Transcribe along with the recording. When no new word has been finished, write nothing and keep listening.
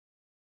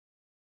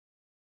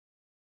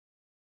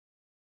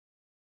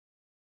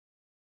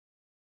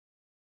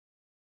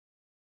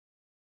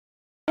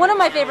One of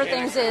my favorite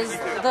things is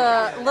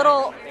the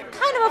little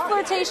kind of a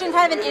flirtation,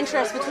 kind of an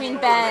interest between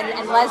Ben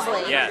and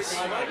Leslie. Yes.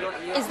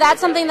 Is that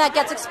something that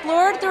gets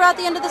explored throughout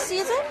the end of the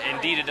season?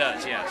 Indeed it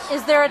does, yes.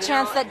 Is there a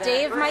chance that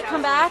Dave might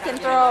come back and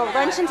throw a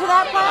wrench into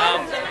that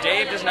plan?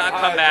 Dave does not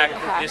come back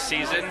this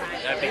season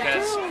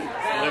because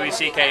Louis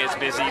C.K. is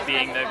busy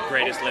being the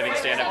greatest living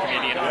stand-up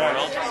comedian in the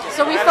world.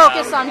 So we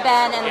focus on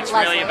Ben and It's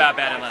Leslie. really about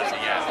Ben and Leslie,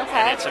 yeah.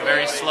 Okay. And it's a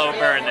very slow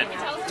burn that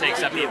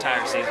takes up the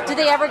entire season. Do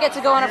they ever get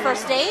to go on a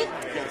first date?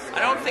 I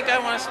don't think I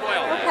want to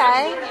spoil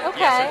that. Okay.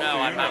 Yes or no,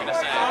 I'm not going to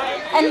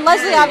say. And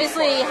Leslie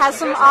obviously has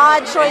some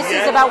odd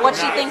choices about what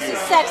she thinks is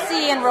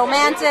sexy and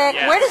romantic.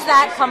 Yes. Where does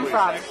that come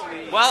from?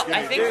 Well,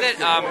 I think that,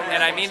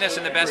 and I mean this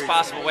in the best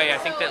possible way, I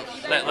think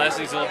that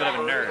Leslie's a little bit of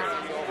a nerd.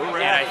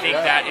 And I think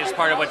that is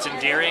part of what's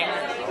endearing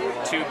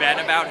to Ben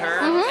about her.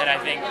 And I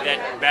think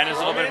that Ben is a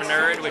little bit of a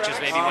nerd, which is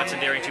maybe what's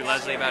endearing to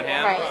Leslie about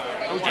him. Right.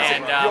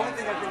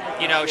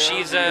 And, you know,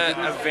 she's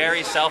a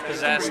very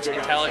self-possessed,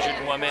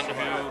 intelligent woman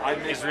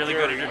who is really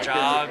good at her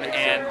job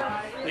and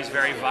is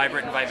very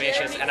vibrant and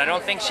vivacious. And I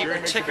don't think she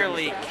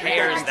particularly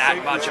cares that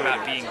much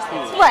about being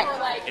cool.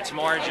 Right. It's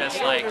more just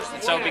like,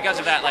 so because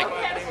of that, like,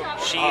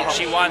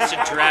 she wants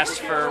to dress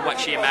for what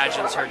she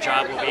imagines her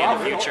job will be in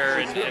the future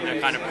in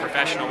a kind of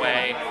professional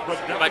way.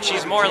 But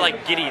she's more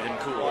like giddy than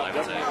cool, I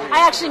would say.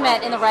 I actually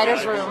met in the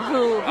writer's room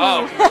who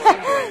Oh,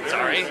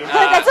 sorry.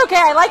 That's okay.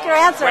 I like your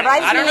answer. But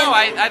I don't know.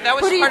 That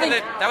was who do you part of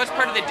think- that was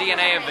part of the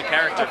DNA of the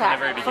character from the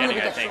very beginning.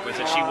 I think was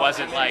that she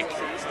wasn't like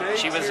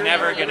she was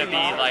never going to be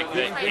like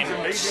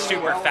in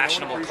super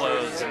fashionable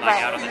clothes and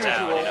like out on the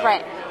town. You know?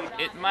 Right.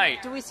 It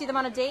might. Do we see them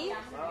on a date?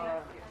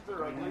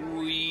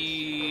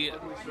 We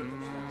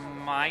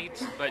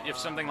might, but if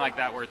something like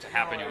that were to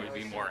happen, it would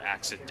be more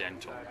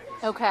accidental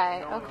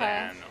Okay.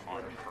 than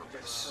on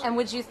purpose. And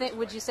would you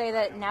say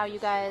that now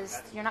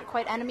you're not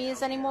quite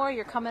enemies anymore?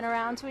 You're coming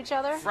around to each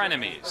other?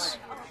 Frenemies.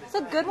 That's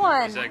a good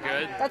one. Is that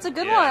good? That's a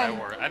good Yeah,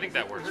 one. I think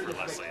that works for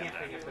Leslie and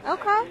Ben.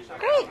 Okay,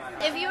 great.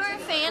 If you are a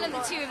fan of the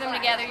two of them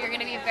together, you're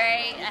going to be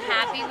very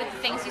happy with the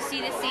things you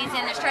see this season.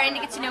 They're starting to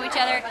get to know each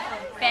other.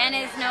 Ben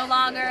is no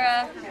longer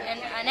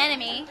an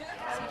enemy.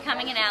 He's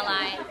becoming an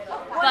ally.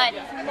 But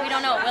we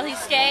don't know. Will he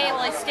stay?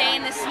 Will he stay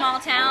in this small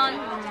town?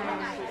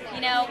 You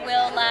know,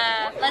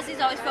 Leslie's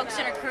always focused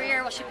on her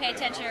career. Will she pay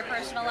attention to her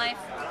personal life?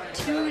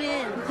 Tune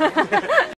in.